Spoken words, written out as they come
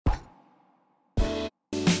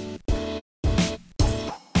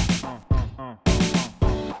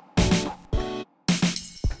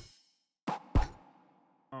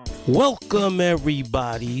Welcome,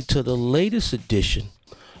 everybody, to the latest edition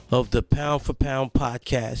of the Pound for Pound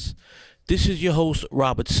podcast. This is your host,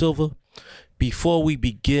 Robert Silva. Before we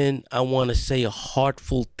begin, I want to say a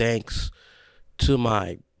heartfelt thanks to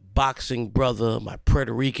my boxing brother, my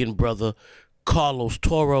Puerto Rican brother, Carlos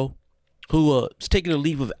Toro, who is taking a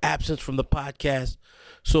leave of absence from the podcast.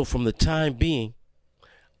 So from the time being,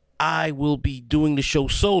 I will be doing the show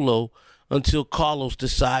solo until Carlos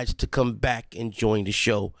decides to come back and join the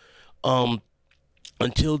show.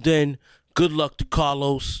 Until then, good luck to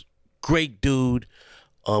Carlos. Great dude.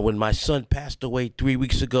 When my son passed away 3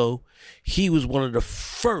 weeks ago, he was one of the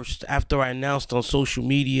first, after I announced on social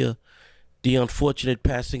media the unfortunate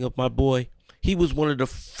passing of my boy, he was one of the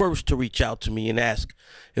first to reach out to me and ask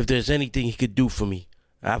if there's anything he could do for me.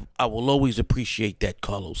 I will always appreciate that,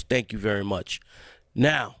 Carlos. Thank you very much.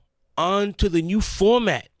 Now, on to the new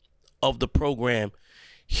format of the program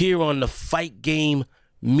here on the Fight Game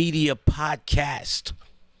Media Podcast.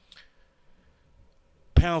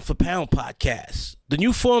 Pound for Pound Podcast. The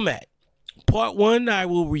new format. Part 1, I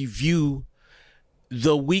will review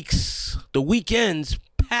the weekend's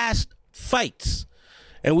past fights.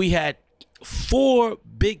 And we had 4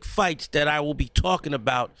 big fights that I will be talking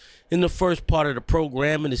about in the first part of the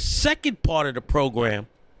program. In the second part of the program,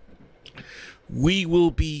 we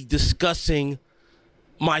will be discussing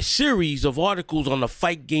my series of articles on the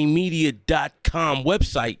FightGameMedia.com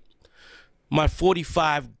website, my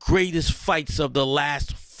 45 greatest fights of the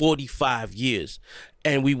last 45 years.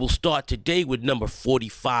 And we will start today with number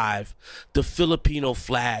 45, the Filipino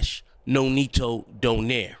Flash, Nonito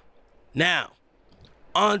Donaire. Now,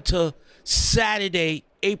 on to Saturday,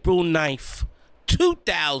 April 9th,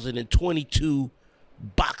 2022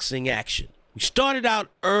 boxing action. We started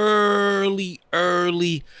out early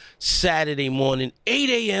Saturday morning, 8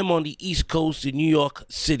 a.m. on the East Coast in New York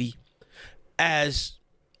City, as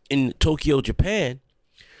in Tokyo, Japan.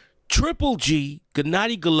 Triple G,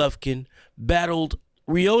 Gennady Golovkin, battled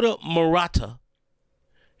Ryota Murata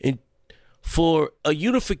for a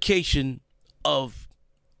unification of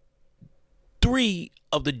 3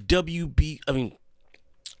 of the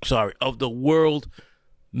of the world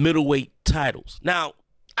middleweight titles. Now,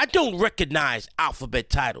 I don't recognize alphabet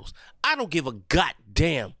titles. I don't give a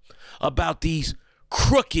goddamn about these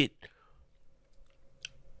crooked,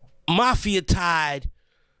 mafia-tied,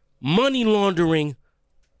 money-laundering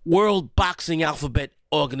world boxing alphabet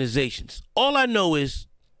organizations. All I know is,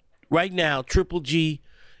 right now, Triple G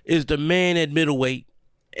is the man at middleweight,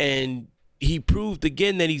 and he proved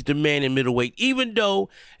again that he's the man in middleweight, even though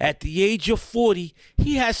at the age of 40,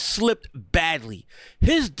 he has slipped badly.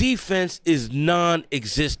 His defense is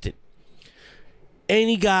non-existent.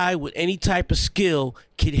 Any guy with any type of skill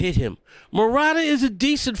can hit him. Murata is a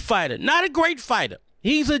decent fighter, not a great fighter.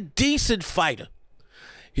 He's a decent fighter.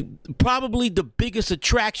 Probably the biggest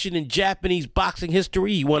attraction in Japanese boxing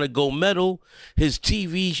history. He won a gold medal. His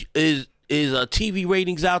TV TV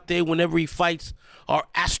ratings out there whenever he fights are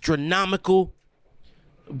astronomical,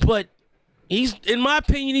 but he's, in my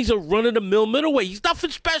opinion, he's a run-of-the-mill middleweight. He's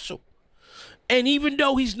nothing special. And even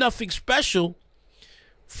though he's nothing special,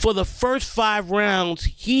 for the first 5 rounds,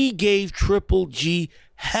 he gave Triple G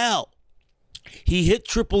hell. He hit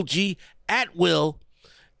Triple G at will,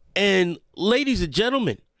 and ladies and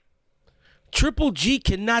gentlemen, Triple G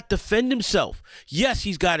cannot defend himself. Yes,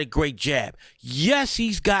 he's got a great jab. Yes,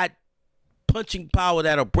 he's got punching power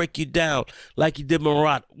that'll break you down like he did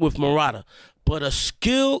with Murata. But a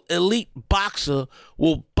skilled elite boxer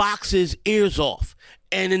will box his ears off.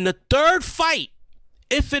 And in the third fight,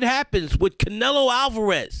 if it happens with Canelo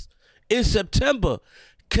Alvarez in September,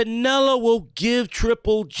 Canelo will give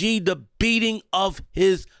Triple G the beating of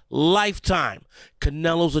his lifetime.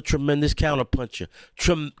 Canelo's a tremendous counterpuncher.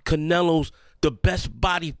 Canelo's the best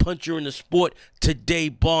body puncher in the sport today,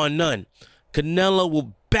 bar none. Canelo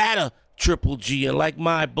will batter Triple G, and like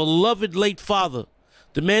my beloved late father,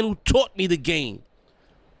 the man who taught me the game,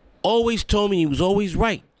 always told me, he was always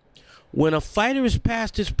right. When a fighter is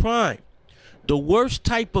past his prime, the worst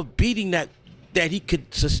type of beating that he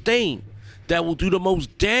could sustain, that will do the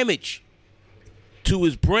most damage to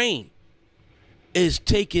his brain, is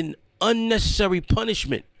taking unnecessary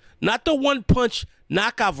punishment. Not the one-punch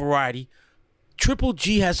knockout variety. Triple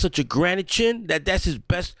G has such a granite chin that's his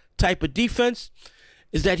best type of defense,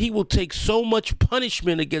 is that he will take so much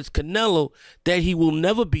punishment against Canelo that he will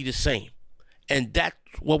never be the same. And that's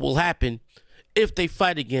what will happen if they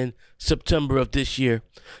fight again September of this year,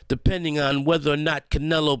 depending on whether or not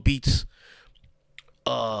Canelo beats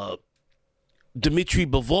Dimitri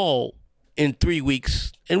Bivol in 3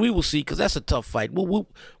 weeks and we will see, because that's a tough fight.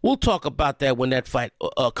 We'll talk about that when that fight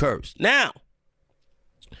occurs. Now,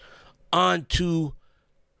 on to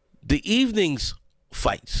the evening's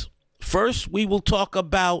fights. First, we will talk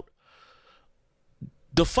about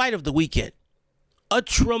the fight of the weekend. A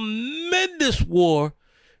tremendous war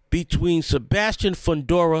between Sebastian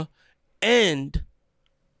Fundora and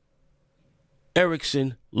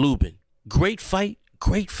Erickson Lubin. Great fight.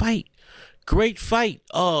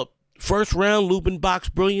 First round, Lubin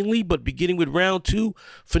boxed brilliantly, but beginning with round 2,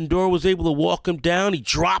 Fundora was able to walk him down. He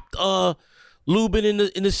dropped Lubin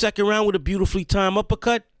in the second round with a beautifully timed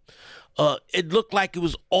uppercut. It looked like it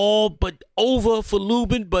was all but over for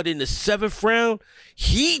Lubin, but in the 7th round,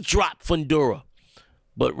 he dropped Fundora.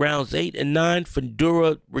 But rounds 8 and 9,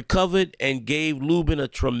 Fundora recovered and gave Lubin a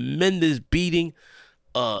tremendous beating,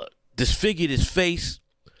 disfigured his face.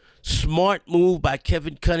 Smart move by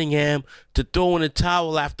Kevin Cunningham to throw in a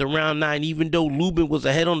towel after round 9, even though Lubin was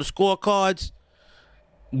ahead on the scorecards.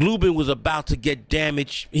 Lubin was about to get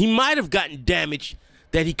damaged. He might have gotten damage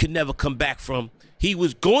that he could never come back from. He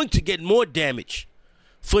was going to get more damage.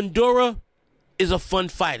 Fundora is a fun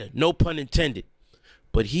fighter, no pun intended.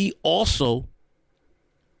 But he also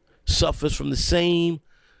suffers from the same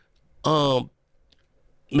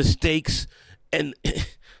mistakes and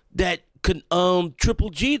that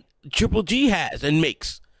Triple G has and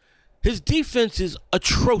makes. His defense is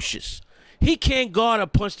atrocious. He can't guard a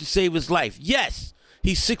punch to save his life. Yes,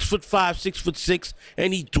 he's 6'5", 6'6",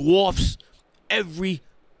 and he dwarfs every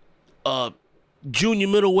junior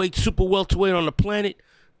middleweight, super welterweight on the planet,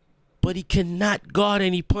 but he cannot guard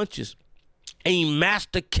any punches. A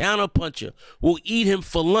master counterpuncher will eat him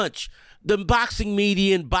for lunch. The boxing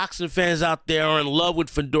media and boxing fans out there are in love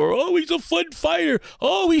with Fundora. Oh, he's a fun fighter.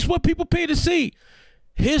 Oh, he's what people pay to see.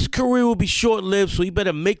 His career will be short-lived, so he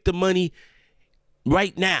better make the money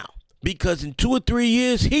right now, because in 2 or 3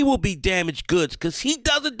 years, he will be damaged goods because he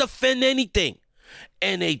doesn't defend anything.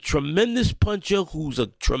 And a tremendous puncher who's a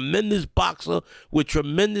tremendous boxer with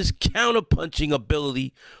tremendous counter-punching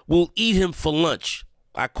ability will eat him for lunch.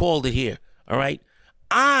 I called it here, all right?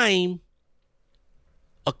 I'm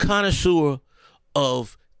a connoisseur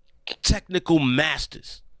of technical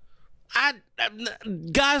masters.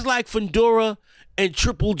 Guys like Fundora and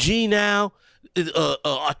Triple G now,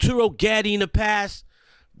 Arturo Gatti in the past,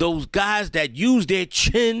 those guys that use their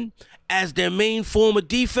chin as their main form of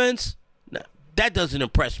defense, nah, that doesn't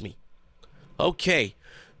impress me. Okay,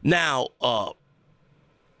 now,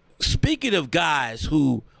 speaking of guys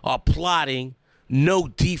who are plotting no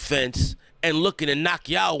defense and looking to knock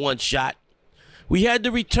you out one shot, we had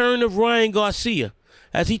the return of Ryan Garcia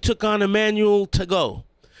as he took on Emmanuel Tagoe.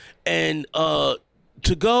 And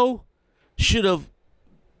Tagoe should have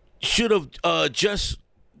just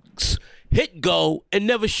hit go and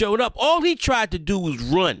never showed up. All he tried to do was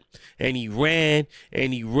run, and he ran,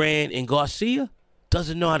 and Garcia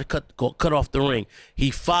doesn't know how to cut off the ring.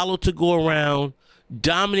 He followed Tagoe around,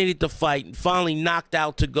 dominated the fight, and finally knocked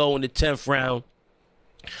out Tagoe in the 10th round.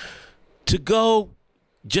 Tagoe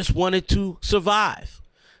just wanted to survive.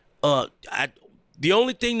 The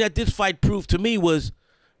only thing that this fight proved to me was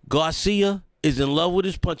Garcia is in love with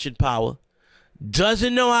his punching power,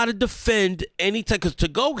 doesn't know how to defend any time, because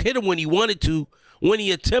Tagoe hit him when he wanted to, when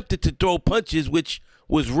he attempted to throw punches, which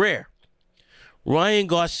was rare. Ryan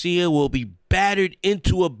Garcia will be battered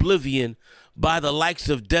into oblivion by the likes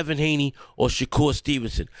of Devin Haney or Shakur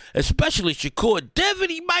Stevenson, especially Shakur. Devin,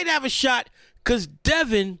 he might have a shot, because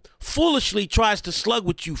Devin foolishly tries to slug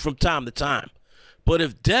with you from time to time. But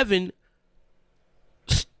if Devin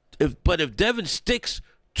sticks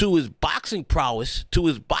to his boxing prowess, to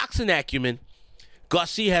his boxing acumen,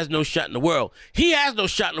 Garcia has no shot in the world. He has no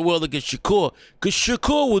shot in the world against Shakur, because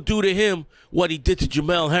Shakur will do to him what he did to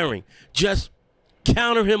Jamel Herring. Just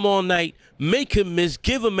counter him all night, make him miss,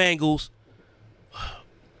 give him angles.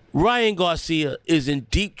 Ryan Garcia is in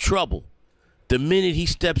deep trouble the minute he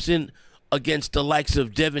steps in against the likes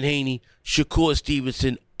of Devin Haney, Shakur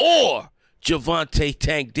Stevenson, or Gervonta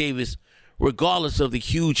Tank Davis, regardless of the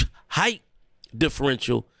huge height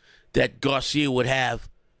differential that Garcia would have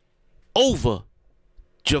over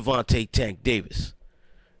Gervonta Tank Davis.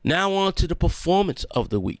 Now on to the performance of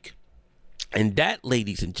the week. And that,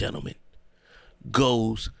 ladies and gentlemen,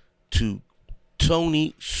 goes to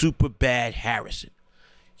Tony Superbad Harrison.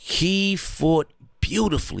 He fought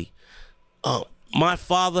beautifully. My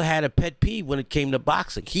father had a pet peeve when it came to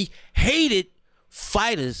boxing. He hated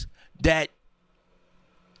fighters that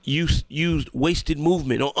used wasted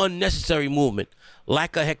movement or unnecessary movement,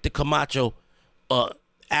 like a Hector Camacho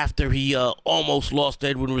after he almost lost to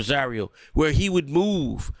Edwin Rosario, where he would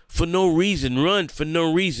move for no reason, run for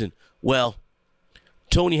no reason. Well,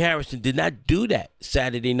 Tony Harrison did not do that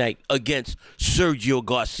Saturday night against Sergio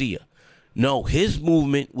Garcia. No, his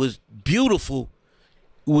movement was beautiful.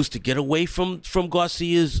 It was to get away from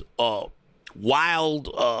Garcia's wild,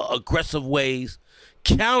 aggressive ways,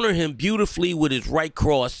 counter him beautifully with his right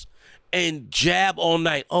cross, and jab all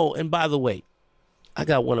night. Oh, and by the way, I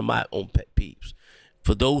got one of my own pet peeves.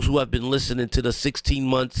 For those who have been listening to the 16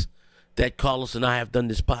 months that Carlos and I have done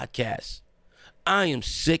this podcast, I am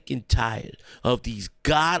sick and tired of these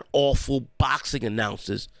god-awful boxing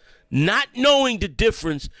announcers not knowing the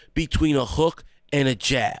difference between a hook and a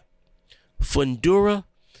jab. Fundora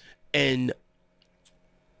and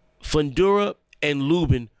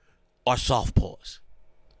Lubin are southpaws.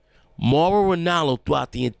 Mauro Ranallo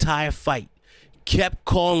throughout the entire fight kept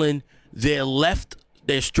calling their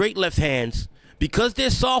straight left hands, because they're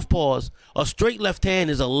southpaws, a straight left hand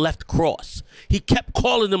is a left cross. He kept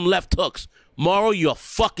calling them left hooks. Mauro, you're a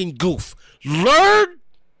fucking goof. Learn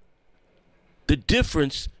the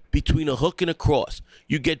difference between a hook and a cross.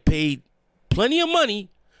 You get paid plenty of money,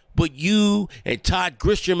 but you and Todd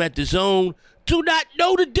Grisham at DAZN do not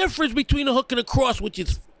know the difference between a hook and a cross, which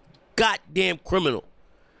is goddamn criminal.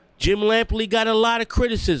 Jim Lampley got a lot of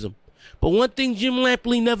criticism, but one thing Jim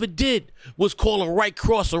Lampley never did was call a right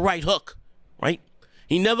cross a right hook, right?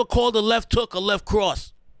 He never called a left hook a left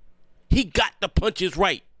cross. He got the punches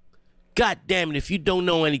right. God damn it, if you don't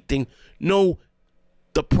know anything, know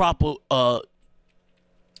the proper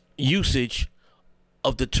usage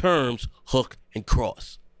of the terms hook and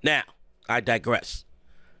cross. Now, I digress.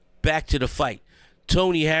 Back to the fight.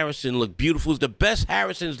 Tony Harrison looked beautiful. It was the best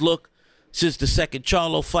Harrison's look since the second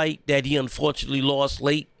Charlo fight that he unfortunately lost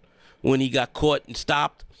late when he got caught and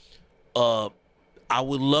stopped. I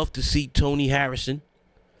would love to see Tony Harrison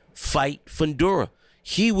fight Fundora.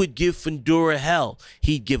 He would give Fundora hell.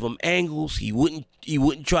 He'd give him angles. He wouldn't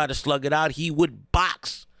try to slug it out. He would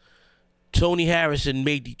box. Tony Harrison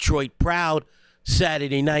made Detroit proud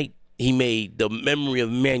Saturday night. He made the memory of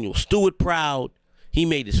Emanuel Stewart proud. He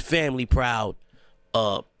made his family proud.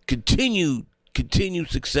 Continued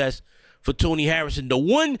success for Tony Harrison, the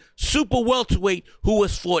one super welterweight who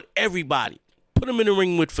has fought everybody. Put him in the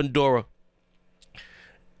ring with Fundora.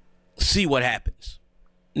 See what happens.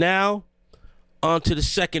 Now, on to the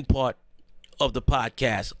second part of the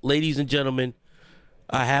podcast. Ladies and gentlemen,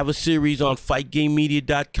 I have a series on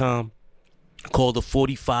FightGameMedia.com called The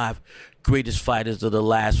 45 Greatest Fighters of the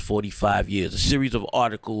Last 45 Years. A series of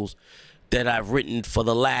articles that I've written for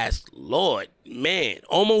the last,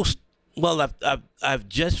 I've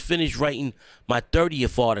just finished writing my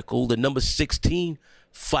 30th article, the number 16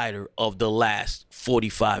 fighter of the last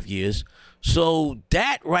 45 years. So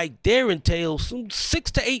that right there entails some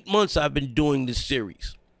 6 to 8 months I've been doing this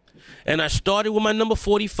series. And I started with my number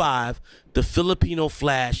 45, the Filipino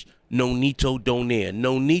Flash, Nonito Donaire.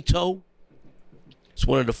 Nonito is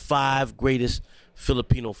one of the 5 greatest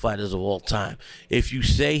Filipino fighters of all time. If you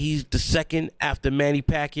say he's the second after Manny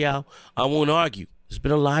Pacquiao, I won't argue. There's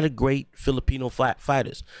been a lot of great Filipino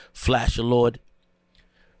fighters. Flash Lord,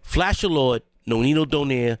 Nonito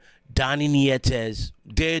Donaire, Donnie Nietes,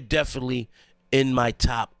 they're definitely in my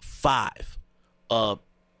top 5.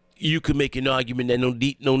 You could make an argument that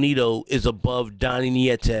Nonito is above Donnie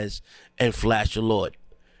Nietes and Flash Lord.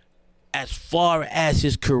 As far as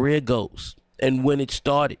his career goes and when it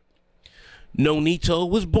started, Nonito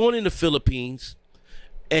was born in the Philippines,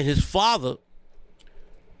 and his father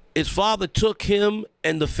took him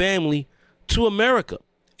and the family to America.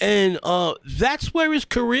 And that's where his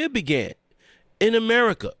career began, in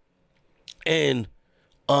America. And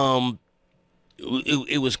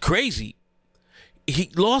it was crazy.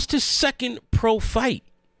 He lost his second pro fight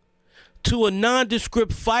to a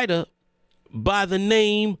nondescript fighter by the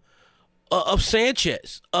name of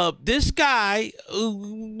Sanchez. This guy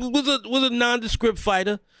was a nondescript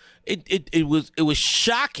fighter. It was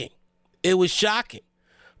shocking. It was shocking.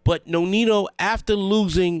 But Nonito, after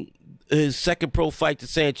losing his second pro fight to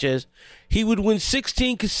Sanchez, he would win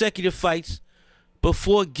 16 consecutive fights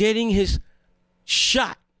before getting his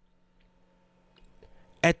shot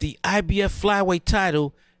at the IBF flyweight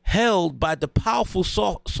title held by the powerful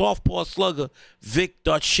southpaw slugger Vic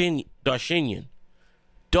Darchinyan.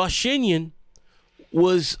 Darchinyan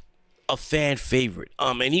was a fan favorite,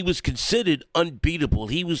 and he was considered unbeatable.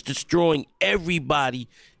 He was destroying everybody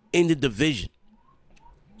in the division.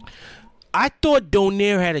 I thought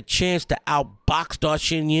Donaire had a chance to outbox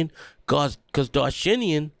Darchinyan because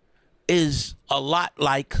Darchinyan is a lot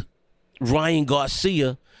like Ryan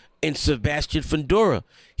Garcia and Sebastian Fundora.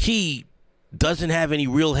 He doesn't have any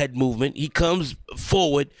real head movement. He comes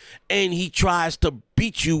forward and he tries to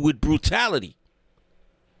beat you with brutality.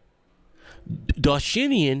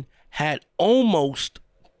 Darshinian had almost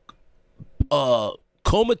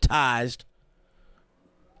comatized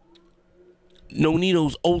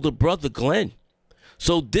Nonito's older brother, Glenn.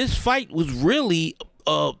 So this fight was really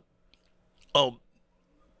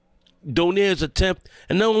Donaire's attempt,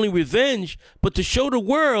 and not only revenge, but to show the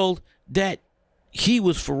world that he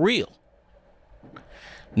was for real.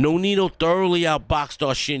 Nonito thoroughly outboxed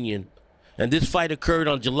Darshinian, and this fight occurred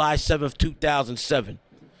on July 7th, 2007.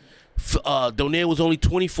 Donaire was only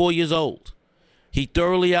 24 years old. He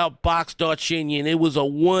thoroughly outboxed Darshinian. It was a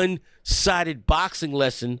one-sided boxing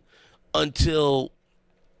lesson until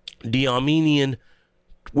the Armenian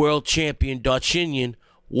world champion Darshinian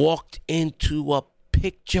walked into a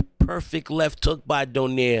picture-perfect left hook by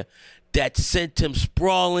Donaire that sent him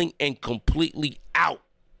sprawling and completely out.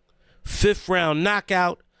 5th round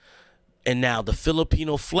knockout, and now the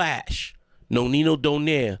Filipino Flash, Nonito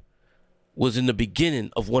Donaire, was in the beginning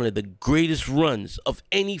of one of the greatest runs of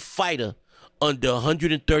any fighter under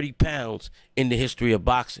 130 pounds in the history of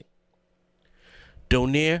boxing.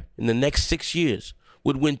 Donaire, in the next 6 years,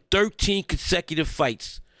 would win 13 consecutive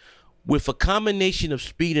fights with a combination of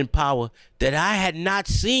speed and power that I had not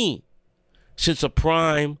seen since a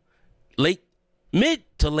prime mid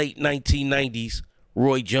to late 1990s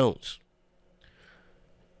Roy Jones.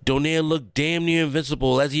 Donaire looked damn near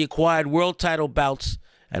invincible as he acquired world title bouts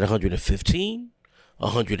at 115,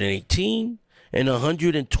 118, and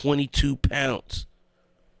 122 pounds.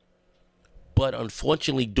 But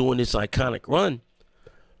unfortunately, during this iconic run,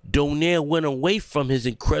 Donaire went away from his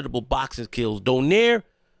incredible boxing skills. Donaire,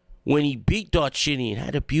 when he beat Darshinian,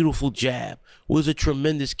 had a beautiful jab, was a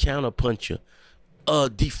tremendous counterpuncher.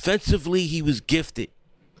 Defensively, he was gifted.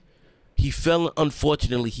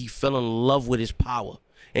 Unfortunately, he fell in love with his power,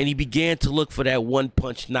 and he began to look for that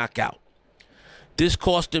one-punch knockout. This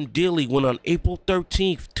cost him dearly when on April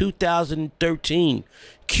 13th, 2013,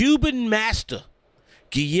 Cuban master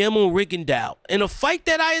Guillermo Rigondeaux, in a fight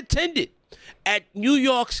that I attended at New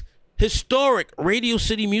York's historic Radio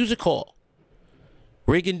City Music Hall,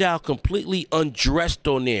 Rigondeaux completely undressed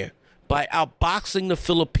Donaire by outboxing the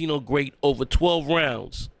Filipino great over 12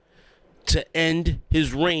 rounds to end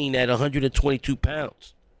his reign at 122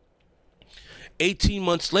 pounds. 18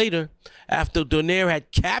 months later, after Donaire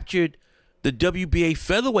had captured the WBA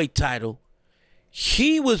featherweight title,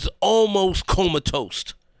 he was almost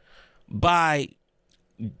comatose by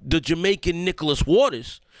the Jamaican Nicholas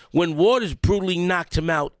Waters when Waters brutally knocked him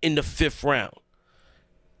out in the 5th round.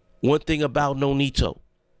 One thing about Nonito,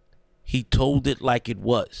 he told it like it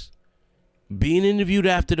was. Being interviewed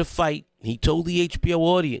after the fight, he told the HBO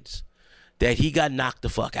audience that he got knocked the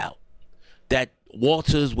fuck out. That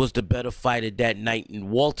Walters was the better fighter that night, and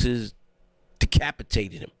Walters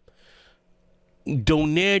decapitated him.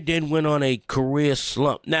 Donaire then went on a career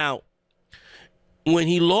slump. Now, when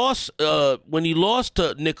he lost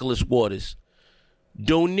to Nicholas Waters,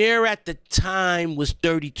 Donaire at the time was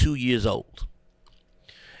 32 years old.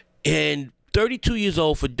 And 32 years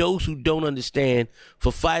old, for those who don't understand,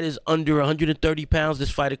 for fighters under 130 pounds,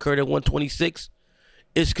 this fight occurred at 126,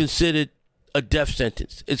 is considered a death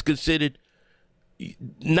sentence. It's considered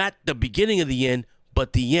not the beginning of the end,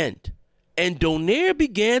 but the end. And Donaire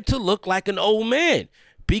began to look like an old man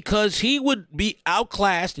because he would be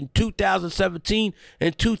outclassed in 2017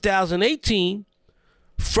 and 2018,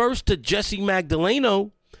 first to Jesse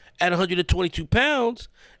Magdaleno at 122 pounds,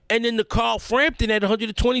 and then to Carl Frampton at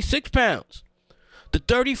 126 pounds. The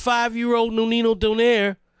 35-year-old Nonito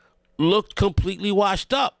Donaire looked completely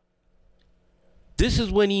washed up. This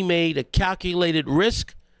is when he made a calculated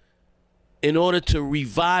risk in order to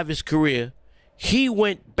revive his career. He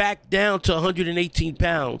went back down to 118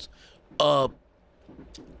 pounds.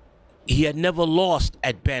 He had never lost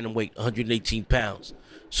at bantamweight, 118 pounds.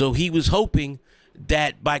 So he was hoping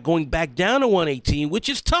that by going back down to 118, which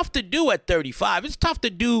is tough to do at 35, it's tough to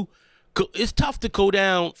go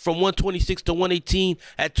down from 126 to 118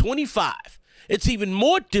 at 25. It's even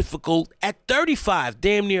more difficult at 35,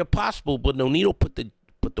 damn near impossible. But Nonito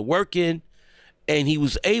put the work in, and he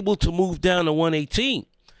was able to move down to 118.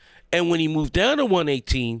 And when he moved down to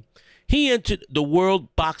 118, he entered the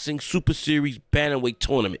World Boxing Super Series Bantamweight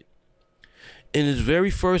Tournament. In his very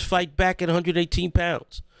first fight back at 118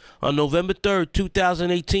 pounds, on November 3rd,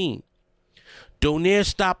 2018, Donaire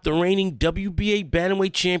stopped the reigning WBA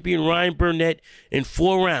Bantamweight champion Ryan Burnett in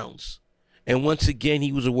 4 rounds. And once again,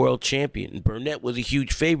 he was a world champion. And Burnett was a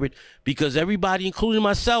huge favorite because everybody, including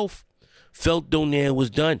myself, felt Donaire was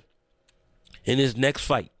done. In his next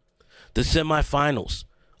fight, the semifinals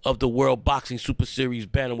of the World Boxing Super Series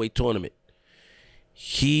Bantamweight Tournament,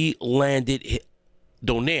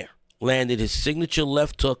 Donaire landed his signature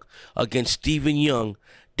left hook against Stephen Young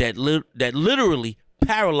that literally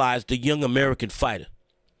paralyzed the young American fighter.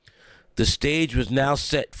 The stage was now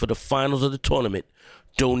set for the finals of the tournament.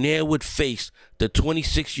 Donaire would face the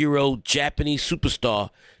 26-year-old Japanese superstar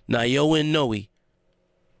Naoya Inoue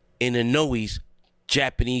in Inoue's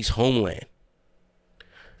Japanese homeland.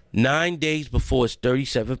 9 days before his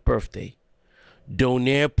 37th birthday,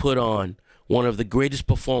 Donaire put on one of the greatest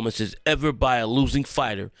performances ever by a losing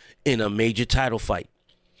fighter in a major title fight.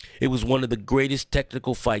 It was one of the greatest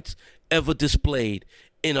technical fights ever displayed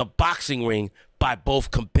in a boxing ring by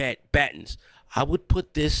both combatants. I would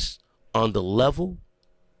put this on a level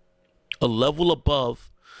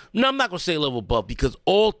above. No, I'm not going to say a level above, because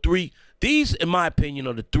all three, these, in my opinion,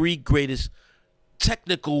 are the three greatest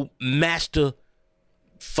technical master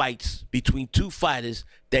fights between two fighters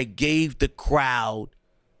that gave the crowd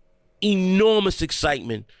enormous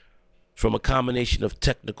excitement from a combination of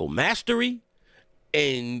technical mastery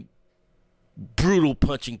and brutal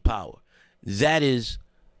punching power. That is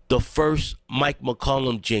the first Mike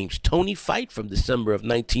McCollum James Toney fight from December of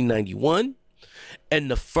 1991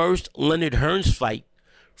 and the first Leonard Hearns fight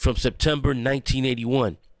from September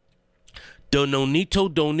 1981. The Nonito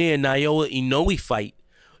Donaire Naoya Inoue fight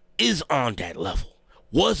is on that level,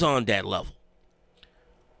 was on that level.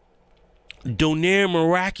 Donaire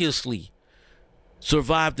miraculously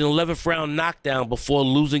survived an 11th round knockdown before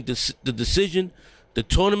losing the decision, the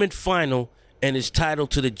tournament final, and his title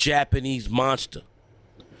to the Japanese monster.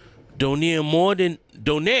 Donaire more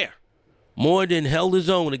than held his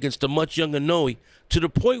own against the much younger Inoue, to the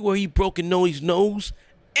point where he broke Inoue's nose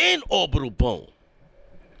and orbital bone.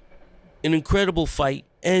 An incredible fight,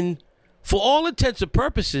 and for all intents and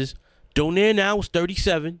purposes, Donaire now was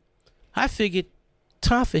 37. I figured,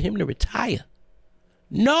 time for him to retire.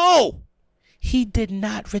 No! He did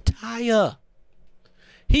not retire.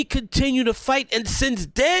 He continued to fight, and since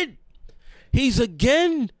then, he's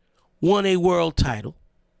again won a world title,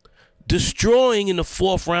 destroying in the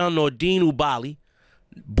 4th round Nordine Oubaali,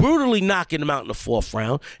 brutally knocking him out in the 4th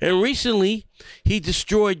round. And recently, he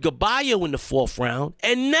destroyed Gaballo in the 4th round.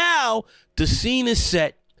 And now, the scene is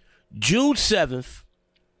set. June 7th,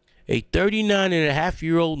 a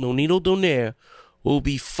 39-and-a-half-year-old Nonito Donaire will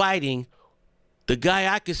be fighting the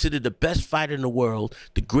guy I consider the best fighter in the world,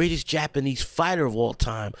 the greatest Japanese fighter of all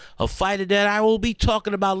time, a fighter that I will be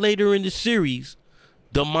talking about later in the series,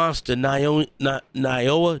 the monster Naoya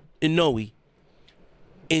Inoue,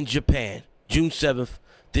 in Japan, June 7th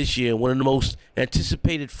this year. One of the most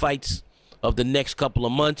anticipated fights of the next couple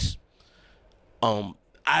of months.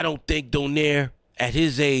 I don't think Donaire, at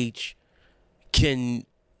his age, can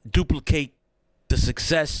duplicate the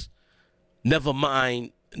success. Never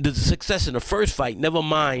mind the success in the first fight. Never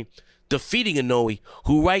mind defeating Inoue,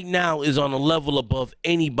 who right now is on a level above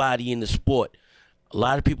anybody in the sport. A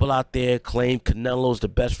lot of people out there claim Canelo's the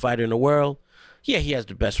best fighter in the world. Yeah, he has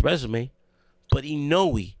the best resume. But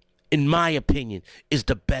Inoue, in my opinion, is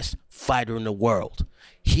the best fighter in the world.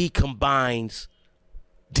 He combines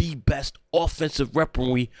the best offensive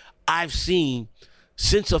weaponry I've seen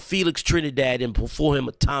since a Felix Trinidad and before him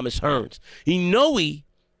a Thomas Hearns. Inoue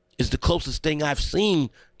is the closest thing I've seen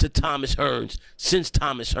to Thomas Hearns since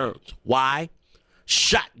Thomas Hearns. Why?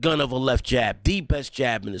 Shotgun of a left jab, the best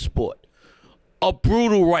jab in the sport. A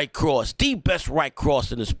brutal right cross, the best right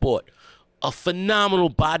cross in the sport. A phenomenal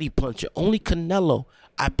body puncher. Only Canelo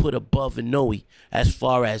I put above Inoue as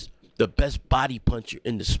far as the best body puncher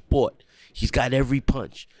in the sport. He's got every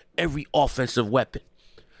punch, every offensive weapon.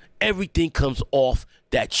 Everything comes off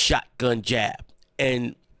that shotgun jab.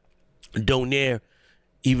 And Donaire,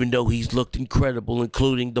 even though he's looked incredible,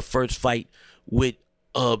 including the first fight with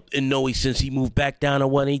Inoue since he moved back down to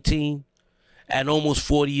 118, at almost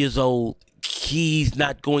 40 years old, he's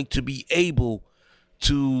not going to be able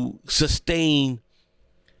to sustain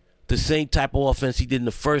the same type of offense he did in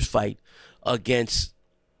the first fight against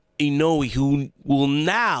Inoue, who will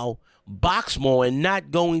now box more and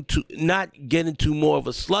not get into more of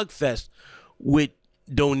a slugfest with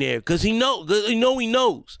Donaire, because he knows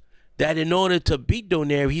that in order to beat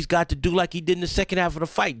Donaire, he's got to do like he did in the second half of the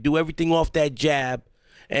fight, do everything off that jab,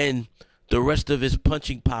 and the rest of his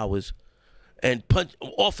punching powers and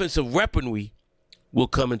offensive weaponry will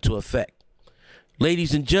come into effect.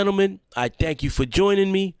 Ladies and gentlemen, I thank you for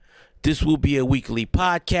joining me. This will be a weekly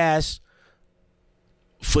podcast.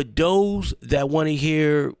 For those that want to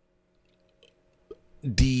hear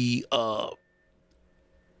the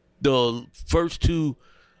first two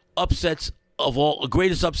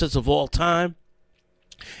greatest upsets of all time,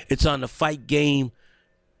 it's on the Fight Game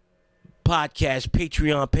podcast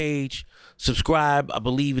Patreon page. Subscribe. I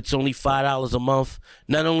believe it's only $5 a month.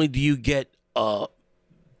 Not only do you get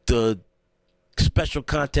the special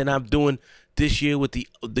content I'm doing this year with the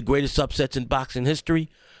greatest upsets in boxing history,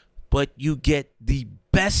 but you get the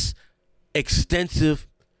best extensive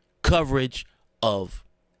coverage of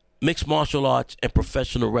mixed martial arts and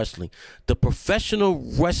professional wrestling. The professional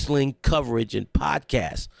wrestling coverage and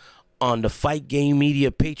podcast on the Fight Game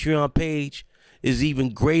Media Patreon page is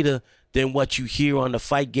even greater than what you hear on the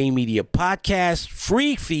Fight Game Media podcast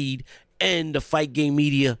free feed and the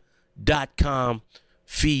FightGameMedia.com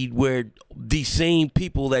feed, where these same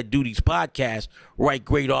people that do these podcasts write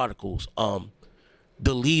great articles.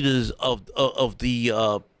 The leaders of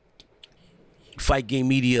the Fight Game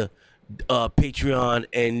Media Patreon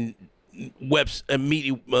and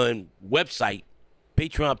website,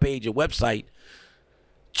 Patreon page and website,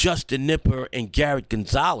 Justin Nipper and Garrett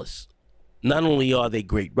Gonzalez. Not only are they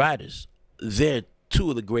great writers, they're two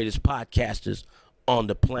of the greatest podcasters on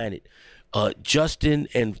the planet. Justin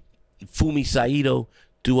and Fumi Saito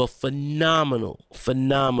do a phenomenal,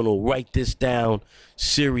 write this down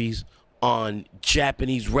series on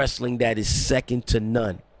Japanese wrestling that is second to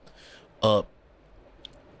none.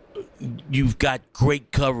 You've got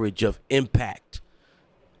great coverage of Impact,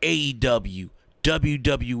 AEW,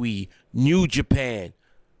 WWE, New Japan,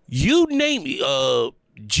 you name it,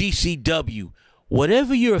 GCW,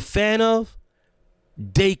 whatever you're a fan of,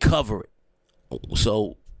 they cover it.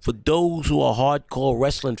 So for those who are hardcore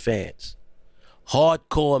wrestling fans,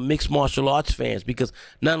 hardcore mixed martial arts fans, because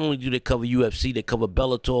not only do they cover UFC, they cover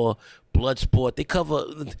Bellator, Bloodsport, they cover,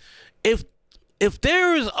 if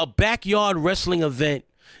there is a backyard wrestling event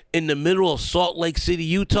in the middle of Salt Lake City,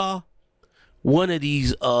 Utah, one of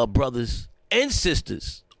these brothers and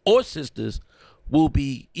sisters will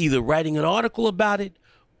be either writing an article about it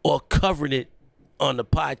or covering it on the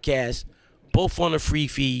podcast, both on the free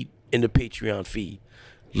feed and the Patreon feed.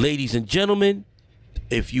 Ladies and gentlemen,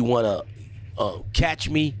 if you want to catch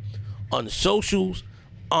me on the socials,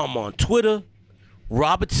 I'm on Twitter,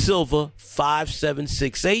 Robert Silva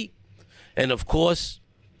 5768, and of course,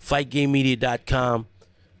 FightGameMedia.com.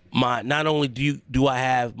 Not only do I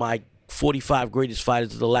have my 45 greatest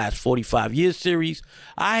fighters of the last 45 years series,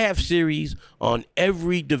 I have series on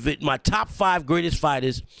every division, my top 5 greatest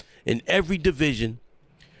fighters in every division,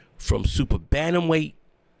 from super bantamweight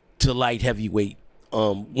to light heavyweight.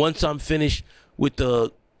 Once I'm finished with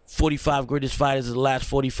the 45 greatest fighters of the last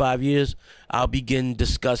 45 years, I'll begin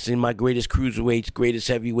discussing my greatest cruiserweights, greatest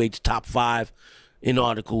heavyweights, top 5 in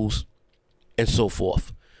articles, and so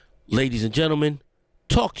forth. Ladies and gentlemen,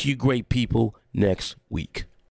 talk to you great people next week.